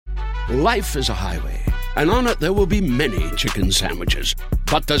Life is a highway, and on it there will be many chicken sandwiches.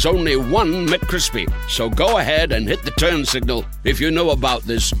 But there's only one McCrispy. So go ahead and hit the turn signal if you know about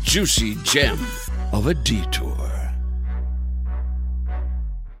this juicy gem of a detour.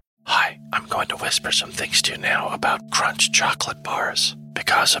 Hi, I'm going to whisper some things to you now about Crunch chocolate bars.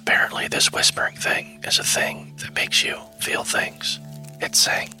 Because apparently this whispering thing is a thing that makes you feel things. It's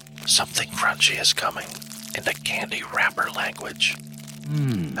saying something crunchy is coming in the candy wrapper language.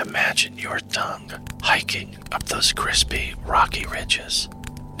 Imagine your tongue hiking up those crispy, rocky ridges.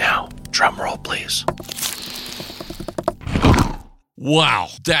 Now, drum roll, please. Wow,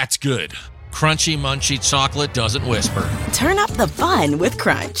 that's good. Crunchy, munchy chocolate doesn't whisper. Turn up the fun with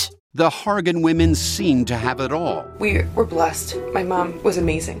Crunch. The Hargan women seemed to have it all. We were blessed. My mom was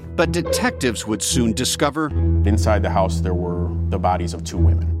amazing. But detectives would soon discover inside the house there were the bodies of two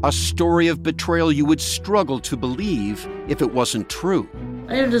women. A story of betrayal you would struggle to believe if it wasn't true.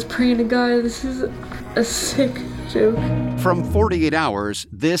 I am just praying to God, this is a sick joke. From 48 Hours,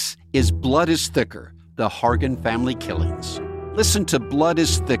 this is Blood is Thicker, the Hargan family killings. Listen to Blood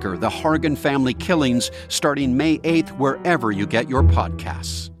is Thicker, the Hargan family killings, starting May 8th, wherever you get your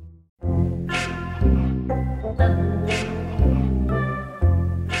podcasts.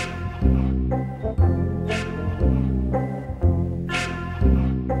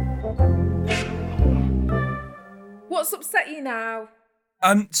 What's upset you now?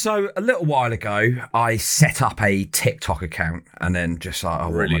 So a little while ago, I set up a TikTok account and then just like,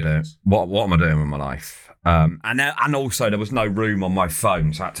 what am I doing? What am I doing with my life? And also there was no room on my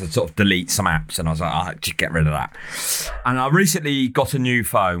phone, so I had to sort of delete some apps, and I was like, I just get rid of that. And I recently got a new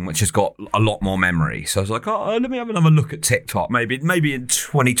phone which has got a lot more memory, so I was like, let me have another look at TikTok. Maybe in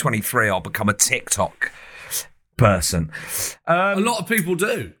 2023 I'll become a TikTok person. A lot of people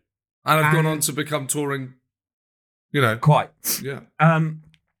do, and have gone on to become touring. Quite. Yeah.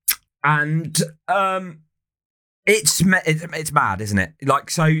 It's mad, isn't it? Like,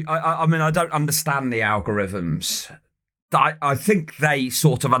 so I mean, I don't understand the algorithms. I think they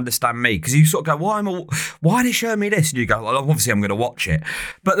sort of understand me, because you sort of go, why are they showing me this? And you go, well, obviously I'm going to watch it.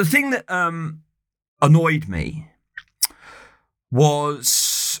 But the thing that annoyed me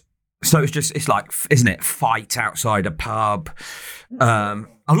was, so it's like, isn't it? Fight outside a pub.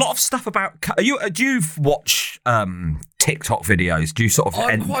 A lot of stuff about. Do you watch TikTok videos? Do you sort of?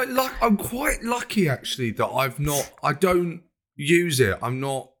 I'm quite lucky actually that I don't use it. I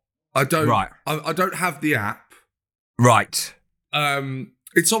don't. Right. I don't have the app. Right.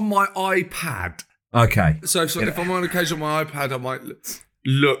 It's on my iPad. Okay. So if I'm on occasion on my iPad, I might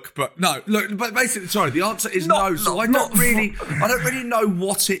look. But basically, sorry. The answer is no. So I don't really know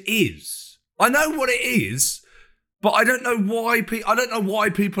what it is. I know what it is. But I don't know why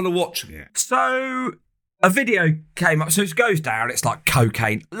people are watching it. So a video came up. So it goes down. It's like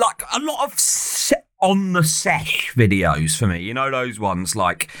cocaine, like a lot of on the sesh videos for me. You know those ones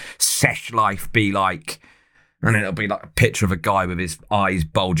like Sesh Life be like, and it'll be like a picture of a guy with his eyes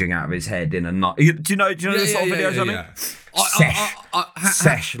bulging out of his head in a night. Do you know the sort of videos I mean?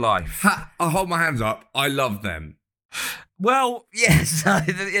 Sesh Life. I hold my hands up. I love them. Well, yes,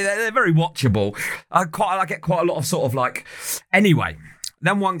 they're very watchable. I get quite a lot of sort of like. Anyway,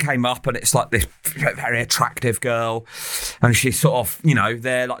 then one came up and it's like this very attractive girl, and she's sort of,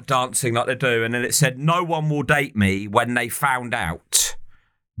 they're like dancing like they do, and then it said, "No one will date me when they found out." ...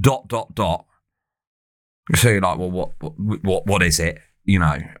 So you're like, well, what is it?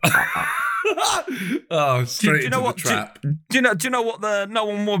 Oh, straight into the trap. Do you know what the "no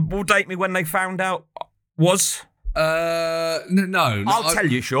one will date me when they found out" was? No. I'll tell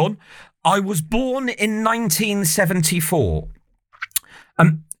you, Sean. I was born in 1974.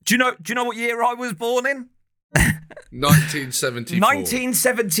 Do you know what year I was born in? 1974.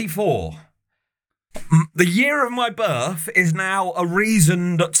 1974. The year of my birth is now a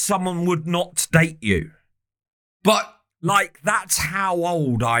reason that someone would not date you. But like, that's how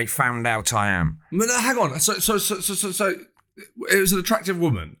old I found out I am. Hang on. So it was an attractive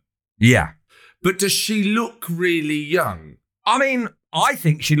woman. Yeah. But does she look really young? I mean, I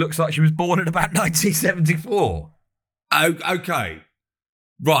think she looks like she was born in about 1974. Oh, okay.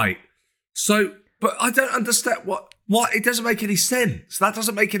 Right. So, but I don't understand what it doesn't make any sense. That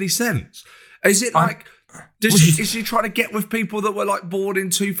doesn't make any sense. Is it like, is she trying to get with people that were like born in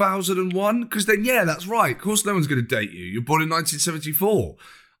 2001? Because then, yeah, that's right. Of course no one's going to date you. You're born in 1974.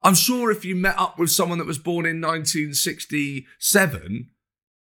 I'm sure if you met up with someone that was born in 1967,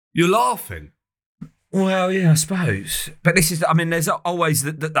 you're laughing. Well, yeah, I suppose. But this is, I mean, there's always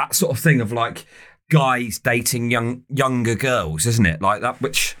that sort of thing of like guys dating younger girls, isn't it? Like that,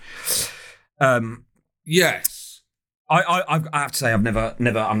 which... Yes. I have to say I've never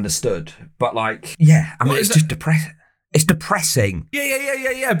understood, but like, yeah, I mean, it's just depressing. It's depressing.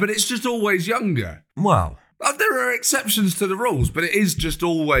 Yeah. But it's just always younger. Well, there are exceptions to the rules, but it is just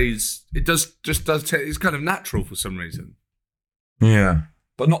always. It does. It's kind of natural for some reason. Yeah,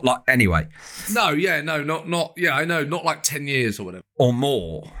 but not like anyway. No. Not. Yeah, I know. Not like 10 years or whatever or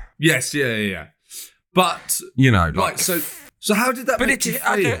more. Yes. Yeah. But like so how did that? But make you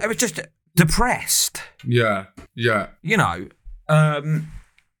feel? it was just depressed. Yeah. I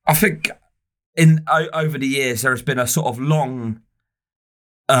think over the years there has been a sort of long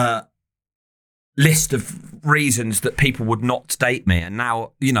list of reasons that people would not date me, and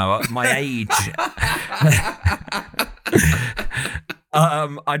now at my age,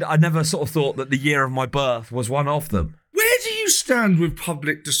 I never sort of thought that the year of my birth was one of them. Where do you stand with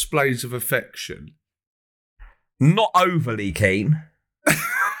public displays of affection? Not overly keen.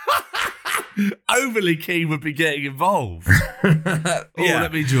 Overly keen would be getting involved.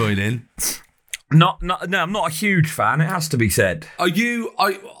 Let me join in. No, I'm not a huge fan. It has to be said. Are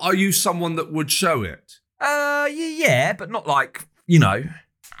you someone that would show it? Yeah, but not like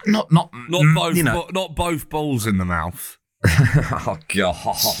not both balls in the mouth. Oh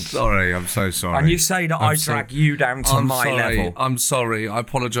God! Sorry, I'm so sorry. And you say that I drag you down to my level. I'm sorry. I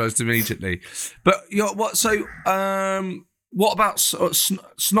apologised immediately. But what? So, what about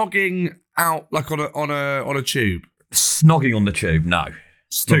snogging out like on a tube? Snogging on the tube? No,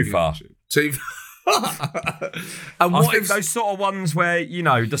 it's too far. Too. And I think those sort of ones where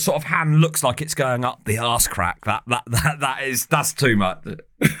the sort of hand looks like it's going up the arse crack. That's too much. Do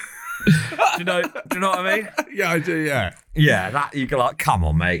you know what I mean? Yeah, I do. Yeah. Yeah, that you go like, come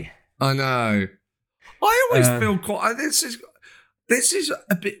on, mate. I know. I always feel quite. This is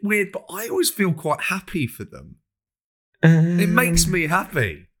a bit weird, but I always feel quite happy for them. It makes me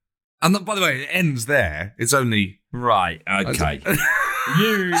happy. And by the way, it ends there. It's only right. Okay.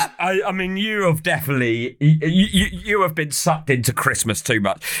 I mean, you have definitely you have been sucked into Christmas too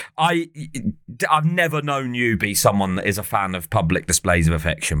much. I've never known you be someone that is a fan of public displays of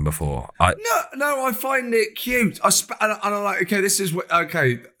affection before. No, I find it cute. And I'm like, okay, this is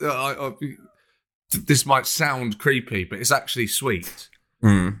okay. This might sound creepy, but it's actually sweet.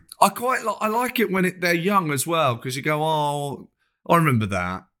 Mm. I like it when they're young as well, because you go, oh, I remember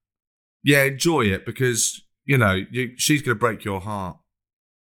that. Yeah, enjoy it because she's going to break your heart.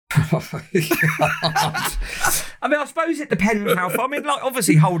 I mean, I suppose it depends how far. I mean, like,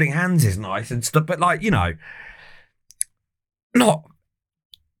 obviously holding hands is nice and stuff, but like, not.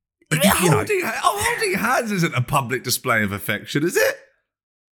 Holding hands isn't a public display of affection, is it?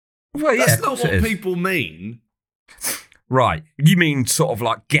 Well, yeah, that's not what people mean. Right. You mean sort of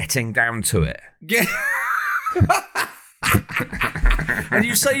like getting down to it? Yeah. And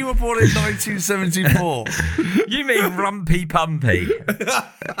you say you were born in 1974. You mean rumpy pumpy?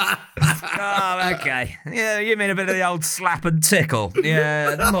 Oh, okay. Yeah, you mean a bit of the old slap and tickle.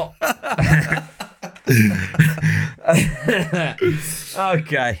 Yeah, not...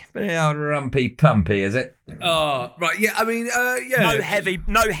 Okay. The old rumpy pumpy, is it? Oh, right. Yeah, I mean, yeah.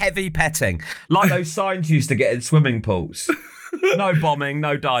 No heavy petting. Like those signs used to get in swimming pools. No bombing,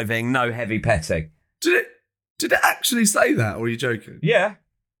 no diving, no heavy petting. Did it actually say that, or are you joking? Yeah.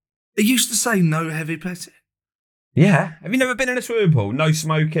 It used to say no heavy petting. Yeah. Have you never been in a swimming pool? No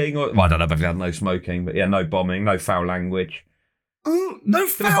smoking, or I don't know if I've had no smoking, but yeah, no bombing, no foul language. Oh, no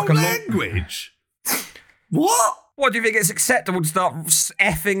foul language? What? What do you think it's acceptable to start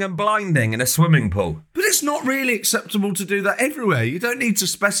effing and blinding in a swimming pool? But it's not really acceptable to do that everywhere. You don't need to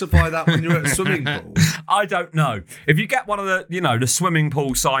specify that when you're at a swimming pool. I don't know. If you get one of the, the swimming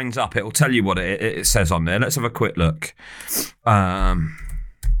pool signs up, it'll tell you what it says on there. Let's have a quick look. The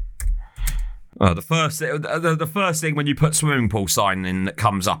first thing when you put swimming pool sign in that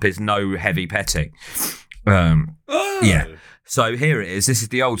comes up is no heavy petting. Yeah. So here it is. This is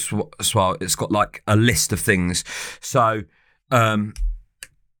the old swell. It's got like a list of things. So, no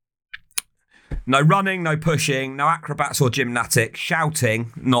running, no pushing, no acrobats or gymnastics,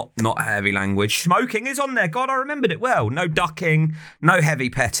 shouting, not heavy language. Smoking is on there. God, I remembered it well. No ducking, no heavy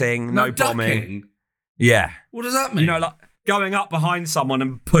petting, no bombing. Ducking? Yeah. What does that mean? Like going up behind someone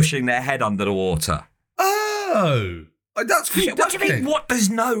and pushing their head under the water. Oh, that's called What do you mean? What does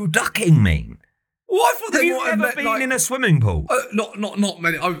no ducking mean? Well, I thought Have you ever been in a swimming pool? Not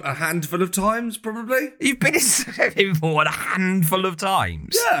many. A handful of times, probably. You've been in a swimming pool a handful of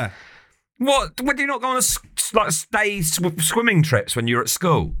times? Yeah. What? Did you not go on day swimming trips when you were at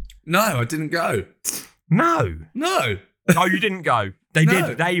school? No, I didn't go. No. No. Oh, you didn't go. They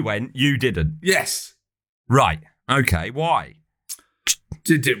did. They went. You didn't. Yes. Right. Okay. Why?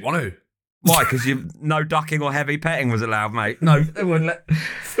 Didn't want to. Why? Because no ducking or heavy petting was allowed, mate. No, they wouldn't let.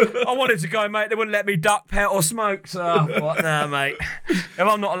 I wanted to go, mate. They wouldn't let me duck, pet, or smoke. So what? Nah, mate. If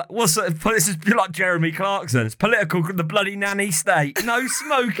I'm not, this is like Jeremy Clarkson. It's political. The bloody nanny state. No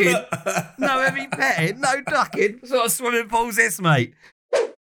smoking. No heavy petting. No ducking. What sort of swimming pool's this, mate?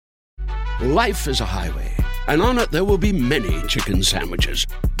 Life is a highway, and on it there will be many chicken sandwiches.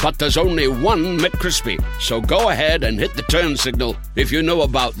 But there's only one McCrispy. So go ahead and hit the turn signal if you know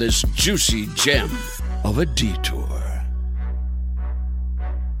about this juicy gem of a detour.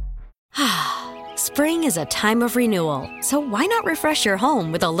 Spring is a time of renewal, so why not refresh your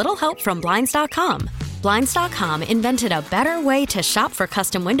home with a little help from Blinds.com? Blinds.com invented a better way to shop for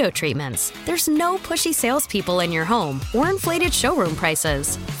custom window treatments. There's no pushy salespeople in your home or inflated showroom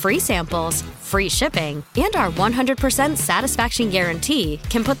prices. Free samples, free shipping, and our 100% satisfaction guarantee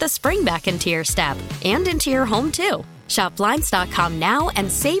can put the spring back into your step and into your home, too. Shop Blinds.com now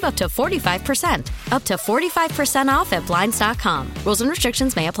and save up to 45%. Up to 45% off at Blinds.com. Rules and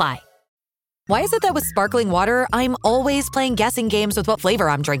restrictions may apply. Why is it that with sparkling water, I'm always playing guessing games with what flavor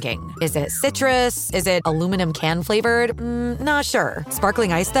I'm drinking? Is it citrus? Is it aluminum can flavored? Not sure.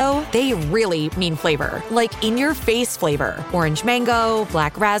 Sparkling ice, though, they really mean flavor. Like in-your-face flavor. Orange mango,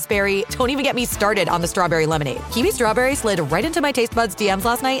 black raspberry. Don't even get me started on the strawberry lemonade. Kiwi Strawberry slid right into my taste buds DMs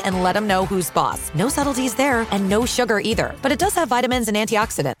last night and let them know who's boss. No subtleties there, and no sugar either. But it does have vitamins and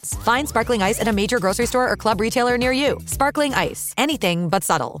antioxidants. Find sparkling ice at a major grocery store or club retailer near you. Sparkling ice. Anything but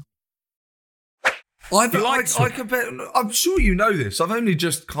subtle. I'm sure you know this. I've only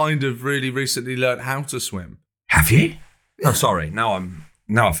just kind of really recently learnt how to swim. Have you? Oh, sorry. Now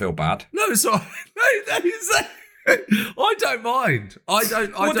I feel bad. No, it's all right. I don't mind.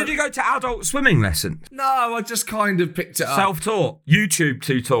 Did you go to adult swimming lessons? No, I just kind of picked it up. Self-taught. YouTube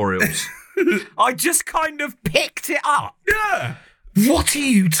tutorials. I just kind of picked it up. Yeah. What are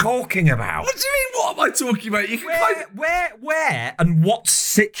you talking about? What do you mean, what am I talking about? You can where and what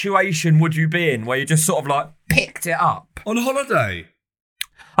situation would you be in where you just sort of like picked it up? On holiday.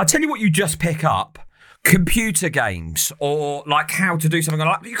 I'll tell you what you just pick up. Computer games or like how to do something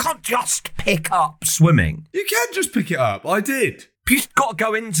like that. You can't just pick up swimming. You can just pick it up. I did. You've got to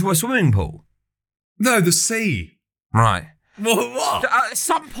go into a swimming pool. No, the sea. Right. What? At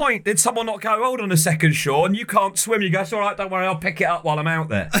some point, did someone not go, hold on a second, Sean, you can't swim? You go, it's all right, don't worry, I'll pick it up while I'm out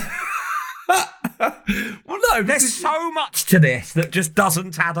there. Well, no. There's so much to this that just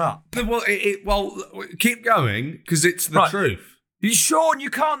doesn't add up. Well, keep going, because it's the truth. Sean, you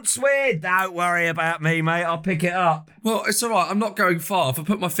can't swim. Don't worry about me, mate, I'll pick it up. Well, it's all right, I'm not going far. If I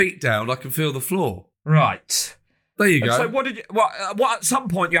put my feet down, I can feel the floor. Right. There you go. So what at some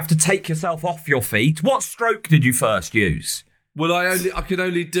point you have to take yourself off your feet. What stroke did you first use? Well, I could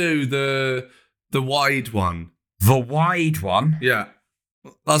only do the wide one. The wide one? Yeah.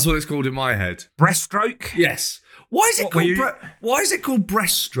 That's what it's called in my head. Breaststroke? Yes. Why is it called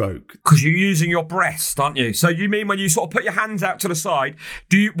breaststroke? Because you're using your breast, aren't you? So you mean when you sort of put your hands out to the side,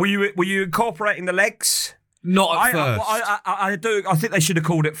 were you incorporating the legs? Not at first. I do. I think they should have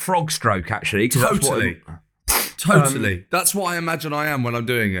called it frog stroke, actually. Totally. Totally. That's what I imagine I am when I'm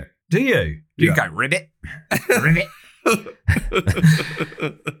doing it. Do you? You go ribbit, ribbit.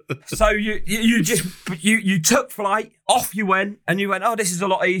 So you took flight, off you went, and you went, oh, this is a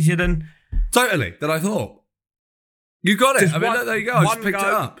lot easier than... Totally, than I thought. You got it. There you go. I just picked it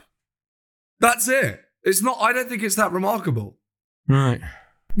up. That's it. It's not... I don't think it's that remarkable. Right.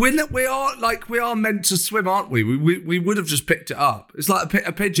 We are meant to swim, aren't we? We would have just picked it up. It's like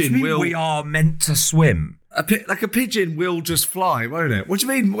a pigeon will... We are meant to swim. Like a pigeon will just fly, won't it? What do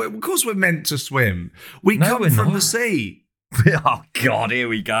you mean? Of course we're meant to swim. We come from the sea. Oh, God, here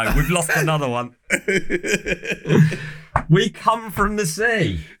we go. We've lost another one. We come from the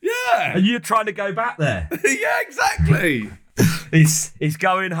sea. Yeah. And you're trying to go back there. Yeah, exactly. He's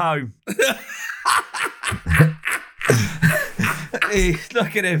going home.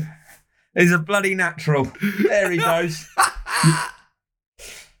 Look at him. He's a bloody natural. There he goes.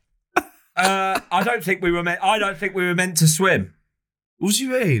 I don't think we were meant to swim. What do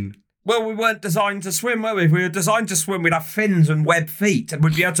you mean? Well, we weren't designed to swim, were we? If we were designed to swim, we'd have fins and webbed feet and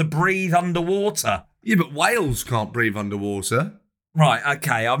we'd be able to breathe underwater. Yeah, but whales can't breathe underwater. Right,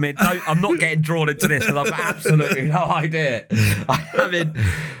 okay. I mean, I'm not getting drawn into this because I've absolutely no idea. I mean,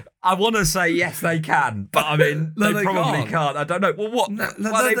 I want to say yes, they can, but I mean, they probably can't. I don't know. Well, what?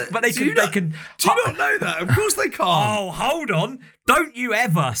 But they can. Do you not know that? Of course they can't. Oh, hold on! Don't you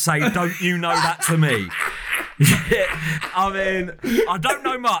ever say "Don't you know that" to me? I mean, I don't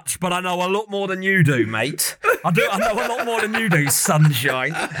know much, but I know a lot more than you do, mate. I know a lot more than you do,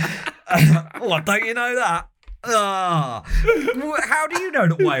 sunshine. What? Don't you know that? How do you know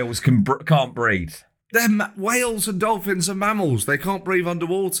that whales can't breathe? Whales and dolphins are mammals. They can't breathe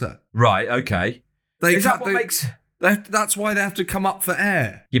underwater. Right, okay. Is that what makes... That's why they have to come up for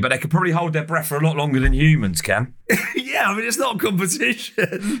air. Yeah, but they could probably hold their breath for a lot longer than humans can. Yeah, I mean, it's not a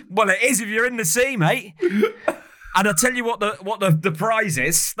competition. Well, it is if you're in the sea, mate. And I'll tell you what the prize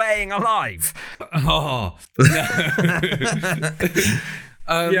is, staying alive. Oh.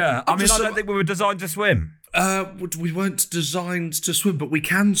 Yeah, I don't think we were designed to swim. We weren't designed to swim, but we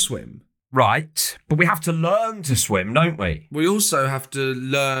can swim. Right, but we have to learn to swim, don't we? We also have to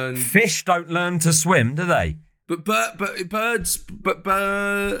learn... Fish don't learn to swim, do they? But birds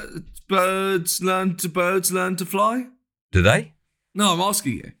learn to fly? Do they? No, I'm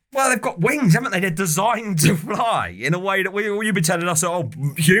asking you. Well, they've got wings, haven't they? They're designed to fly in a way that you've been telling us,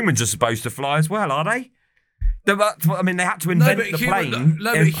 humans are supposed to fly as well, are they? I mean, they had to invent the plane.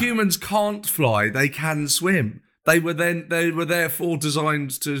 No, but humans can't fly. They can swim. They were therefore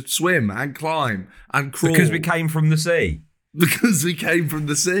designed to swim and climb and crawl. Because we came from the sea. Because we came from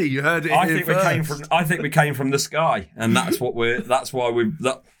the sea. You heard it. I think we came from the sky, and that's why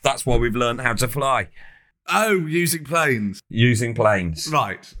we've learned how to fly. Oh, using planes. Using planes.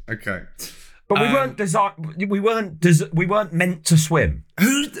 Right. Okay. But we weren't we weren't meant to swim.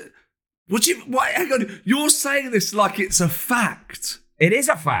 Hang on. You're saying this like it's a fact. It is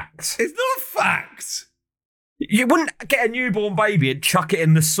a fact. It's not a fact. You wouldn't get a newborn baby and chuck it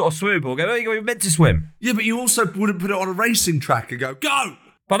in the sort of swimming pool and go, oh, you're meant to swim. Yeah, but you also wouldn't put it on a racing track and go, go!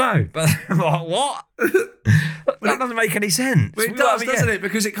 But no, but what? That doesn't make any sense. But it does, doesn't it?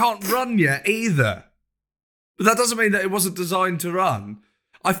 Because it can't run yet either. But that doesn't mean that it wasn't designed to run.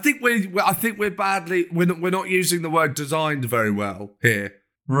 I think we're not using the word designed very well here.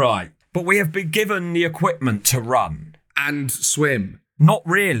 Right. But we have been given the equipment to run. And swim. Not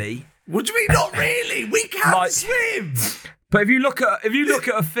really. What do you mean not really? We can't swim. But if you look at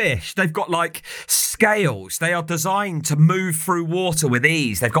a fish, they've got like scales. They are designed to move through water with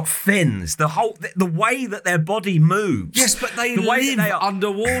ease. They've got fins. The way that their body moves. Yes, but they live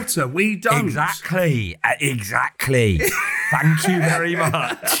underwater. We don't. Exactly. Thank you very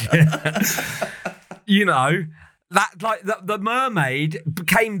much. You know. That the mermaid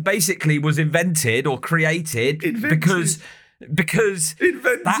was invented or created because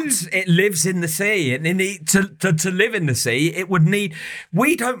it lives in the sea, and to live in the sea it would need.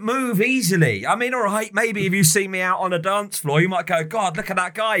 We don't move easily. I mean, all right, maybe if you see me out on a dance floor, you might go, God, look at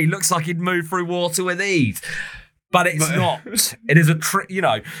that guy. He looks like he'd move through water with ease, but it's not. It is a trick, you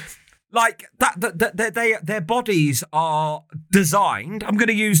know. Like that, their bodies are designed. I'm going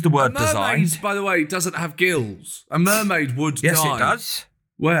to use the word designed. A mermaid, by the way, doesn't have gills. A mermaid would die. Yes, it does.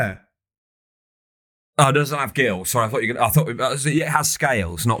 Where? Oh, it doesn't have gills. Sorry, I thought it has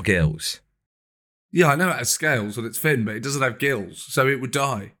scales, not gills. Yeah, I know it has scales on its fin, but it doesn't have gills, so it would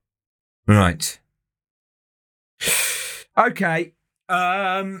die. Right. Okay.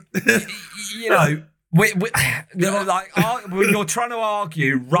 You know. You're trying to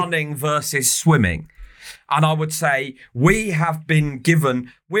argue running versus swimming, and I would say we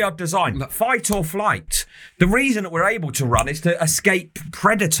are designed fight or flight. The reason that we're able to run is to escape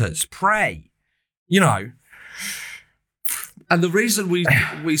predators, prey. You know, and the reason we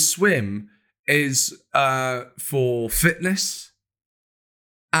swim is for fitness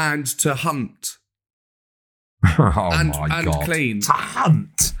and to hunt. And God. Clean. To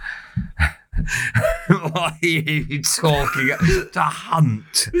hunt. What are you talking about? To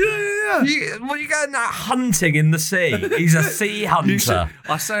hunt? Yeah. You're going out hunting in the sea. He's a sea hunter.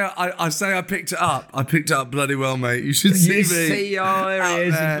 I say I picked it up. I picked it up bloody well, mate. You should see me. See, there he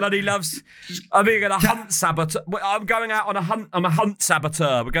is. He bloody loves. I'm being a hunt saboteur. I'm going out on a hunt. I'm a hunt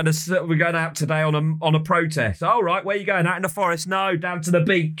saboteur. We're going out today on a protest. All right, where are you going? Out in the forest? No, down to the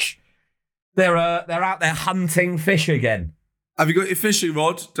beach. They're out there hunting fish again. Have you got your fishing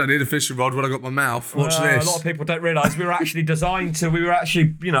rod? Don't need a fishing rod when I got my mouth. Watch this. A lot of people don't realise we were actually designed to.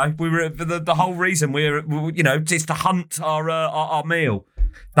 The whole reason is to hunt our meal.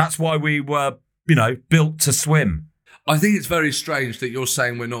 That's why we were, built to swim. I think it's very strange that you're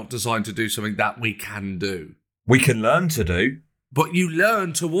saying we're not designed to do something that we can do. We can learn to do. But you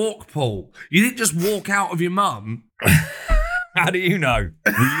learn to walk, Paul. You didn't just walk out of your mum. How do you know?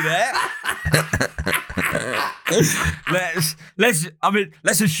 Were you there?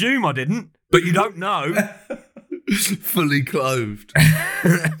 Let's assume I didn't, but you don't know. Fully clothed.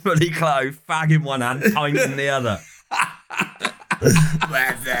 Fully clothed, fag in one hand, pint in the other.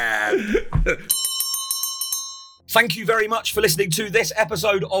 Thank you very much for listening to this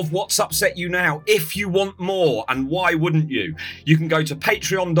episode of What's Upset You Now. If you want more, and why wouldn't you, you can go to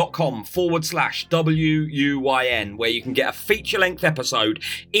patreon.com/WUYN, where you can get a feature-length episode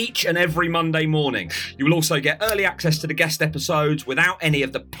each and every Monday morning. You will also get early access to the guest episodes without any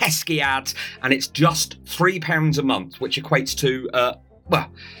of the pesky ads, and it's just £3 a month, which equates to,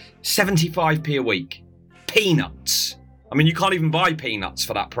 75p a week. Peanuts. I mean, you can't even buy peanuts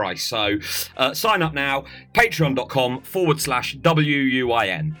for that price. So sign up now,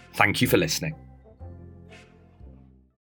 patreon.com/WUYN. Thank you for listening.